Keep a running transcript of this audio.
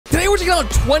checking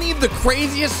out 20 of the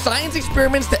craziest science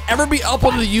experiments to ever be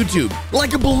uploaded to YouTube.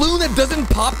 Like a balloon that doesn't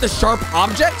pop the sharp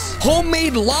objects,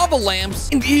 homemade lava lamps,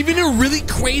 and even a really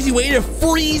crazy way to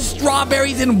freeze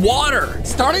strawberries in water.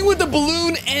 Starting with the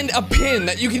balloon and a pin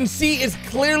that you can see is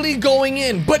clearly going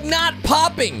in, but not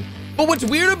popping. But what's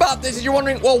weird about this is you're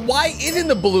wondering, well, why isn't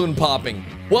the balloon popping?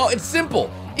 Well, it's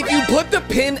simple. If you put the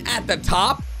pin at the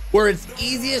top, where it's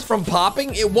easiest from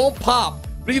popping, it won't pop.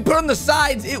 But if you put it on the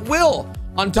sides, it will.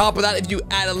 On top of that, if you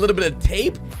add a little bit of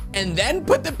tape and then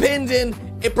put the pins in,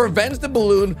 it prevents the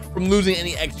balloon from losing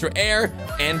any extra air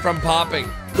and from popping,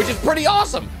 which is pretty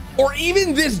awesome. Or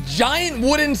even this giant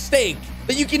wooden stake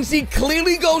that you can see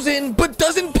clearly goes in but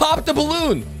doesn't pop the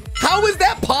balloon. How is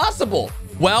that possible?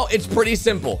 Well, it's pretty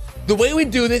simple. The way we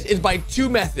do this is by two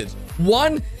methods.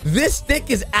 One, this stick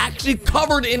is actually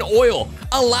covered in oil,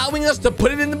 allowing us to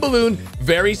put it in the balloon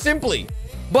very simply.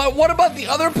 But what about the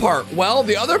other part? Well,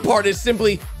 the other part is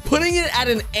simply putting it at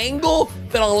an angle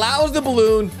that allows the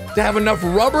balloon to have enough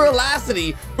rubber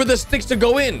elasticity for the sticks to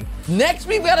go in. Next,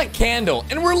 we've got a candle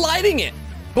and we're lighting it.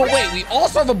 But wait, we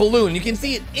also have a balloon. You can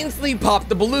see it instantly popped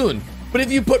the balloon. But if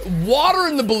you put water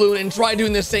in the balloon and try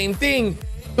doing the same thing,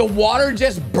 the water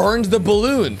just burns the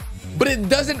balloon, but it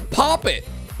doesn't pop it,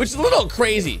 which is a little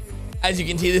crazy. As you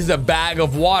can see, this is a bag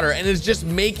of water and it's just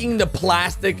making the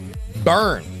plastic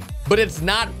burn, but it's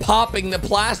not popping the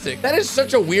plastic. That is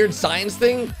such a weird science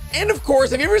thing. And of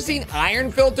course, have you ever seen iron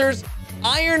filters?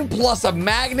 Iron plus a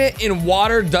magnet in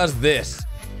water does this.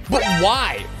 But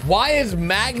why? Why is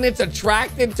magnets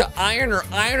attracted to iron or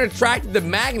iron attracted to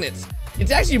magnets?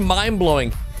 It's actually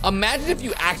mind-blowing. Imagine if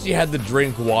you actually had to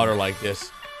drink water like this.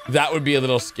 That would be a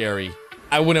little scary.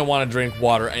 I wouldn't want to drink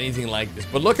water, anything like this.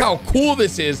 But look how cool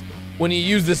this is when you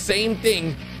use the same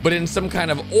thing, but in some kind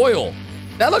of oil.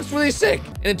 That looks really sick.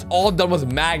 And it's all done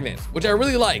with magnets, which I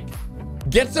really like.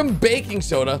 Get some baking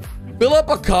soda, fill up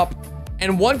a cup,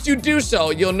 and once you do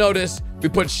so, you'll notice we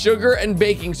put sugar and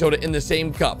baking soda in the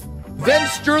same cup. Then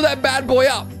stir that bad boy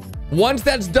up. Once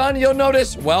that's done, you'll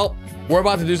notice, well, we're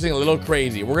about to do something a little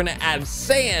crazy. We're gonna add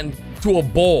sand to a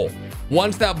bowl.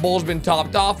 Once that bowl's been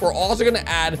topped off, we're also gonna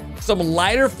add some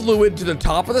lighter fluid to the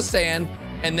top of the sand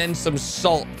and then some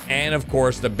salt and of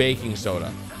course the baking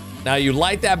soda. Now you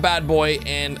light that bad boy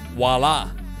and voila,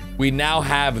 we now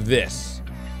have this.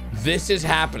 This is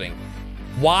happening.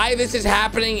 Why this is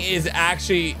happening is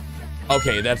actually,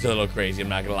 okay, that's a little crazy, I'm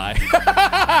not gonna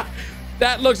lie.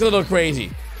 That looks a little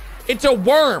crazy. It's a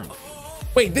worm.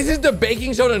 Wait, this is the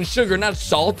baking soda and sugar, not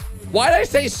salt. Why did I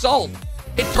say salt?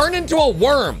 It turned into a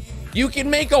worm. You can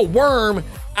make a worm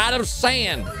out of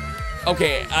sand.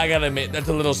 Okay, I gotta admit, that's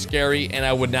a little scary and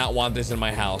I would not want this in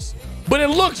my house. But it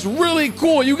looks really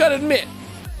cool, you gotta admit.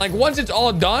 Like once it's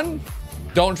all done,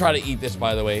 don't try to eat this,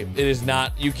 by the way. It is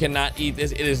not, you cannot eat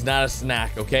this. It is not a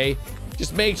snack, okay?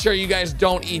 Just make sure you guys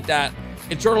don't eat that.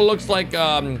 It sort of looks like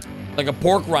a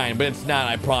pork rind, but it's not,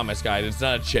 I promise, guys. It's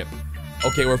not a chip.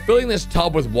 Okay, we're filling this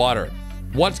tub with water.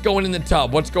 What's going in the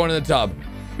tub? What's going in the tub?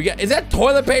 We got, is that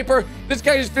toilet paper? This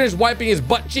guy just finished wiping his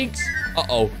butt cheeks.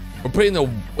 Uh-oh. We're putting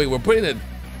the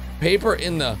paper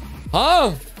in the,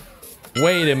 huh?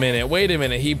 Wait a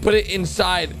minute. He put it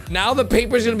inside. Now the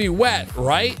paper's gonna be wet,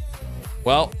 right?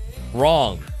 Well,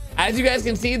 wrong. As you guys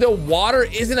can see, the water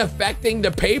isn't affecting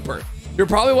the paper. You're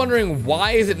probably wondering,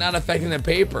 why is it not affecting the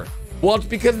paper? Well, it's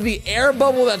because of the air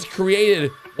bubble that's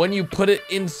created when you put it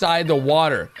inside the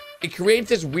water. It creates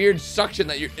this weird suction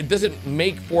that it doesn't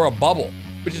make for a bubble,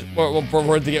 which is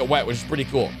for it to get wet, which is pretty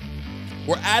cool.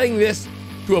 We're adding this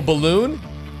to a balloon,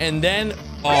 and then,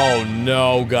 oh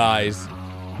no, guys.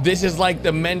 This is like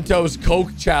the Mentos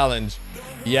Coke challenge.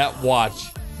 Yeah,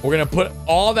 watch. We're gonna put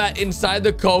all that inside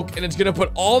the Coke, and it's gonna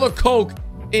put all the Coke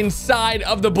inside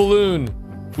of the balloon.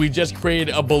 We just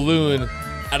created a balloon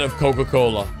out of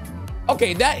Coca-Cola.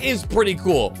 Okay, that is pretty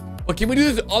cool. But can we do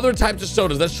this with other types of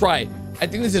sodas? Let's try. I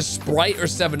think this is Sprite or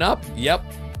 7-Up. Yep.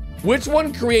 Which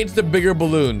one creates the bigger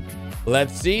balloon?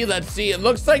 Let's see. It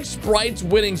looks like Sprite's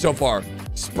winning so far.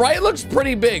 Sprite looks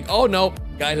pretty big. Oh, no.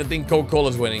 Guys, I think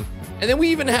Coca-Cola's winning. And then we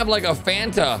even have like a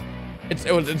Fanta. It's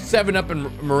 7-Up and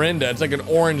Mirinda. It's like an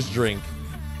orange drink.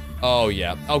 Oh,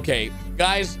 yeah. Okay,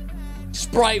 guys.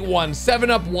 Sprite won.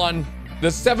 7-Up won. The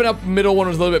 7-Up middle one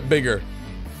was a little bit bigger.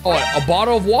 Oh, a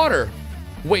bottle of water.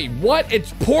 Wait, what?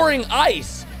 It's pouring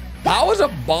ice. How does a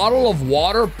bottle of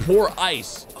water pour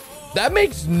ice? That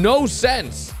makes no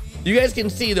sense. You guys can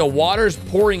see the water's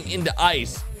pouring into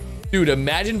ice. Dude,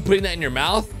 imagine putting that in your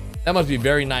mouth. That must be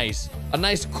very nice. A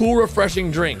nice, cool,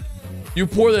 refreshing drink. You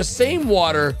pour the same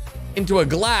water into a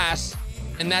glass,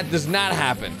 and that does not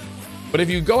happen. But if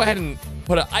you go ahead and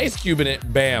put an ice cube in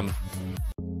it, bam.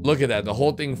 Look at that. The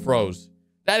whole thing froze.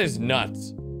 That is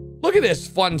nuts. Look at this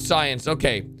fun science.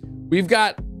 Okay, we've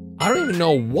got, I don't even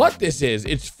know what this is.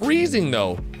 It's freezing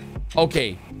though.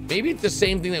 Okay, maybe it's the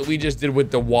same thing that we just did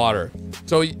with the water.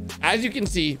 So as you can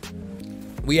see,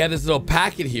 we have this little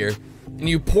packet here, and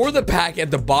you pour the packet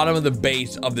at the bottom of the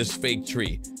base of this fake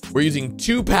tree. We're using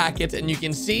 2 packets, and you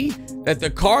can see that the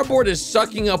cardboard is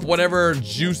sucking up whatever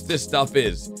juice this stuff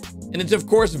is. And it's of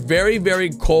course very,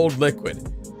 very cold liquid.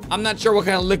 I'm not sure what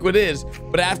kind of liquid it is,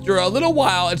 but after a little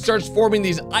while, it starts forming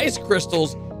these ice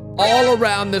crystals all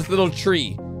around this little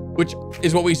tree, which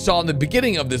is what we saw in the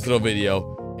beginning of this little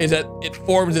video, is that it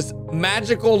forms this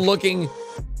magical looking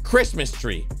Christmas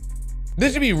tree.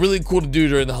 This would be really cool to do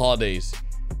during the holidays.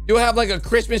 You'll have like a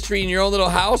Christmas tree in your own little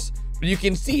house, but you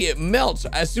can see it melts.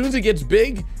 As soon as it gets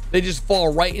big, they just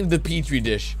fall right into the Petri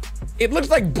dish. It looks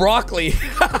like broccoli.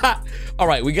 All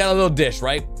right, we got a little dish,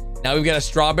 right? Now we've got a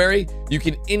strawberry. You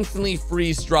can instantly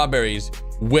freeze strawberries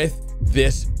with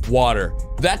this water.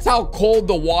 That's how cold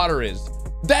the water is.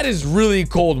 That is really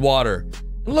cold water.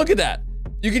 And look at that.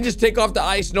 You can just take off the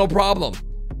ice, no problem.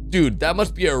 Dude, that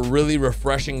must be a really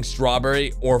refreshing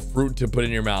strawberry or fruit to put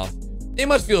in your mouth. It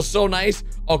must feel so nice.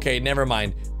 Okay, never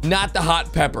mind. Not the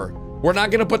hot pepper. We're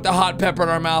not gonna put the hot pepper in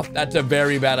our mouth. That's a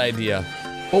very bad idea.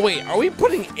 But wait, are we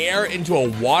putting air into a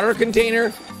water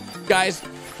container? Guys,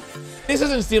 this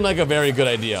doesn't seem like a very good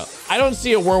idea. I don't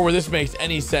see a world where this makes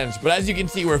any sense, but as you can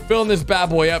see, we're filling this bad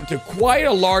boy up to quite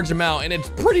a large amount, and it's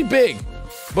pretty big.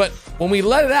 But when we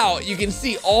let it out, you can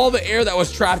see all the air that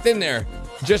was trapped in there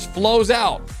just flows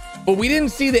out. But we didn't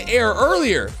see the air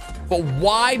earlier. But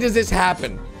why does this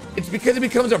happen? It's because it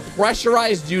becomes a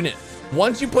pressurized unit.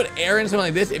 Once you put air in something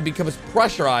like this, it becomes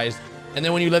pressurized. And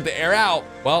then when you let the air out,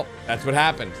 well, that's what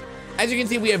happens. As you can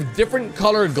see, we have different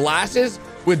colored glasses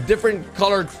with different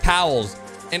colored towels.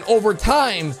 And over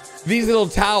time, these little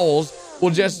towels will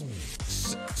just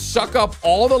suck up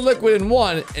all the liquid in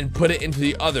one and put it into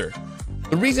the other.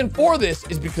 The reason for this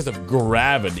is because of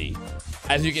gravity.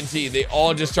 As you can see, they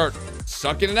all just start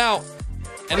sucking it out.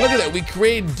 And look at that, we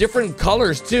created different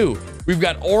colors too. We've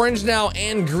got orange now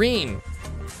and green.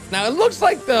 Now it looks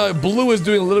like the blue is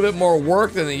doing a little bit more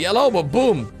work than the yellow, but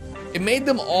boom, it made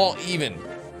them all even.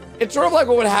 It's sort of like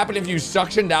what would happen if you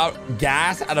suctioned out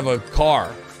gas out of a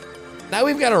car. Now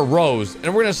we've got a rose,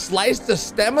 and we're gonna slice the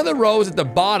stem of the rose at the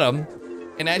bottom.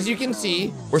 And as you can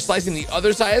see, we're slicing the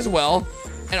other side as well.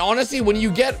 And honestly, when you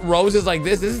get roses like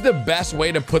this is the best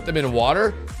way to put them in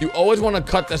water. You always want to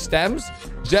cut the stems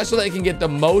just so they can get the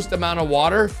most amount of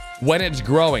water when it's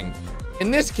growing. In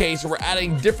this case, we're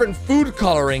adding different food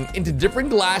coloring into different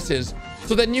glasses,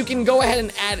 so then you can go ahead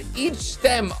and add each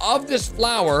stem of this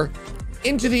flower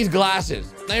into these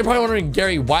glasses. Now you're probably wondering,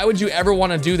 Gary, why would you ever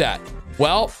want to do that?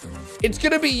 Well, it's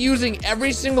going to be using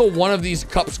every single one of these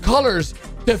cups' colors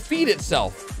to feed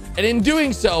itself. And in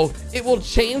doing so, it will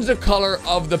change the color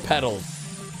of the petals,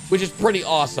 which is pretty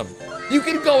awesome. You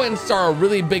can go and start a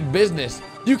really big business.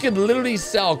 You could literally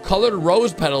sell colored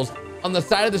rose petals on the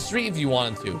side of the street if you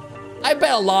wanted to. I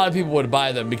bet a lot of people would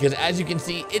buy them because as you can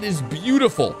see, it is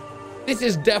beautiful. This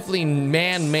is definitely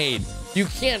man-made. You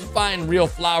can't find real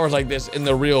flowers like this in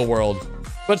the real world.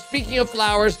 But speaking of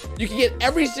flowers, you can get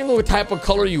every single type of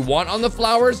color you want on the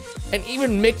flowers and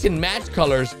even mix and match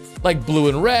colors like blue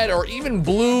and red, or even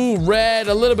blue, red,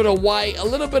 a little bit of white, a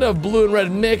little bit of blue and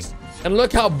red mixed. And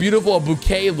look how beautiful a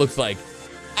bouquet looks like.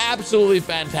 Absolutely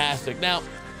fantastic. Now,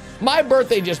 my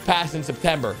birthday just passed in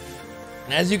September.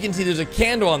 And as you can see, there's a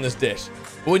candle on this dish.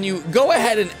 But when you go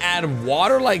ahead and add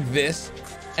water like this,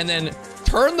 and then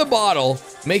turn the bottle,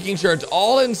 making sure it's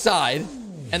all inside,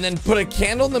 and then put a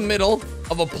candle in the middle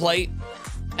of a plate,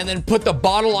 and then put the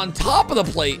bottle on top of the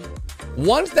plate,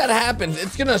 once that happens,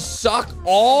 it's gonna suck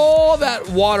all that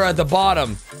water at the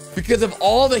bottom because of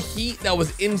all the heat that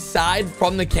was inside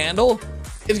from the candle.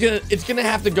 It's gonna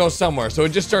have to go somewhere. So it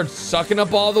just starts sucking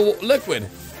up all the liquid,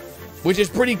 which is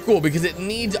pretty cool because it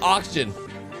needs oxygen.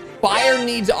 Fire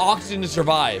needs oxygen to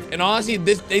survive. And honestly,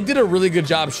 they did a really good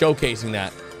job showcasing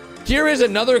that. Here is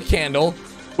another candle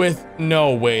with,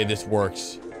 no way this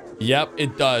works. Yep,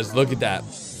 it does. Look at that.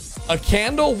 A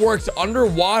candle works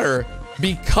underwater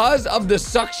because of the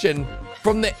suction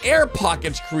from the air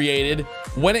pockets created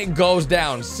when it goes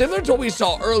down, similar to what we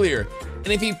saw earlier. And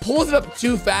if he pulls it up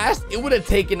too fast, it would have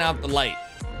taken out the light,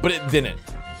 but it didn't.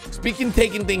 Speaking of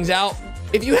taking things out,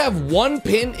 if you have one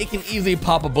pin, it can easily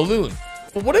pop a balloon.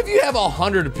 But what if you have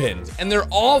 100 pins and they're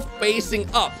all facing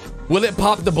up? Will it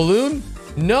pop the balloon?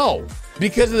 No,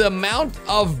 because of the amount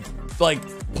of like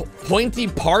pointy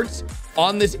parts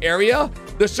on this area,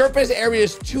 the surface area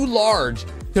is too large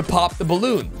to pop the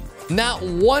balloon. Not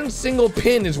one single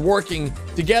pin is working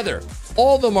together.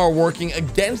 All of them are working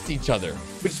against each other.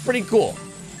 which is pretty cool.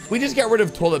 We just got rid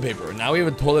of toilet paper. Now we have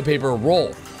a toilet paper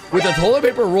roll. With a toilet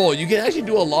paper roll, you can actually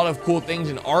do a lot of cool things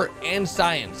in art and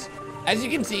science. As you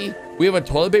can see, we have a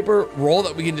toilet paper roll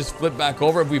that we can just flip back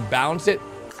over. If we bounce it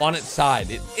on its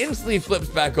side, it instantly flips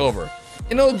back over.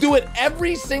 And it'll do it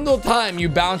every single time you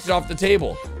bounce it off the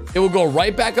table. It will go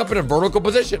right back up in a vertical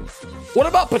position. What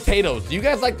about potatoes? Do you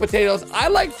guys like potatoes? I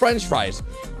like French fries.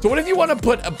 So what if you want to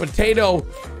put a potato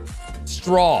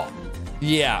straw?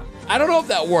 Yeah, I don't know if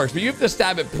that works, but you have to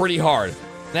stab it pretty hard.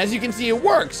 And as you can see, it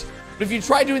works. But if you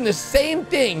try doing the same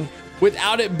thing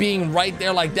without it being right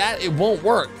there like that, it won't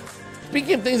work.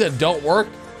 Speaking of things that don't work,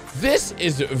 this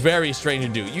is very strange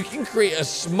to do. You can create a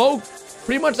smoke,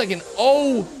 pretty much like an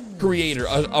O creator,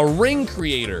 a ring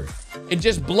creator. It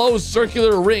just blows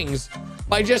circular rings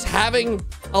by just having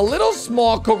a little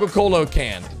small Coca-Cola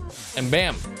can. And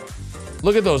bam,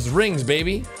 look at those rings,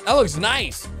 baby. That looks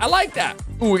nice. I like that.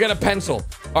 Ooh, we got a pencil.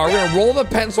 All right, we're gonna roll the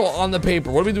pencil on the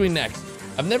paper. What are we doing next?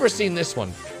 I've never seen this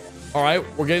one. All right,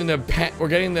 we're getting the pen. We're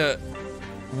getting the,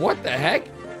 what the heck?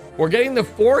 We're getting the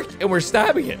fork and we're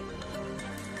stabbing it.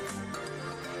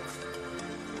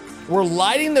 We're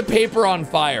lighting the paper on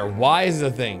fire. Why is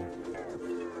the thing?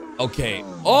 Okay.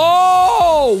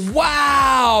 Oh,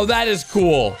 wow. That is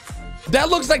cool. That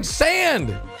looks like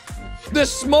sand. The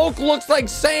smoke looks like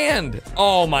sand.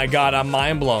 Oh my God, I'm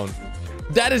mind blown.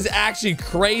 That is actually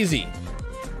crazy.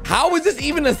 How is this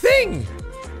even a thing?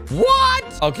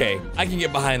 What? Okay, I can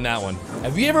get behind that one.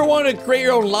 Have you ever wanted to create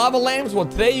your own lava lamps? Well,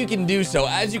 today you can do so.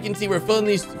 As you can see, we're filling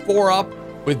these 4 up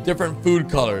with different food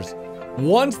colors.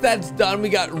 Once that's done, we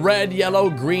got red, yellow,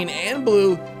 green, and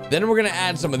blue. Then we're gonna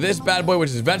add some of this bad boy,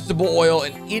 which is vegetable oil,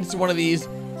 in each one of these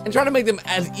and try to make them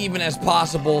as even as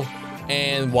possible.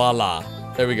 And voila,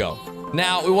 there we go.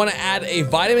 Now we wanna add a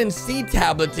vitamin C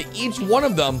tablet to each one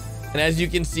of them. And as you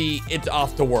can see, it's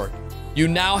off to work. You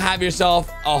now have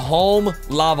yourself a home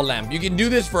lava lamp. You can do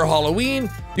this for Halloween.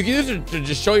 You can use it to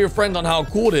just show your friends on how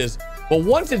cool it is. But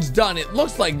once it's done, it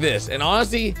looks like this. And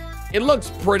honestly, it looks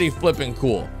pretty flippin'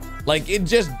 cool. Like, it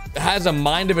just has a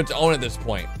mind of its own at this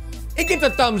point. It gets a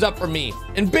thumbs up from me.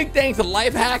 And big thanks to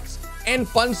Life Hacks and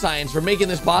Fun Science for making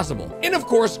this possible. And of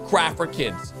course, Craft for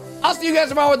Kids. I'll see you guys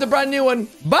tomorrow with a brand new one.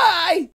 Bye!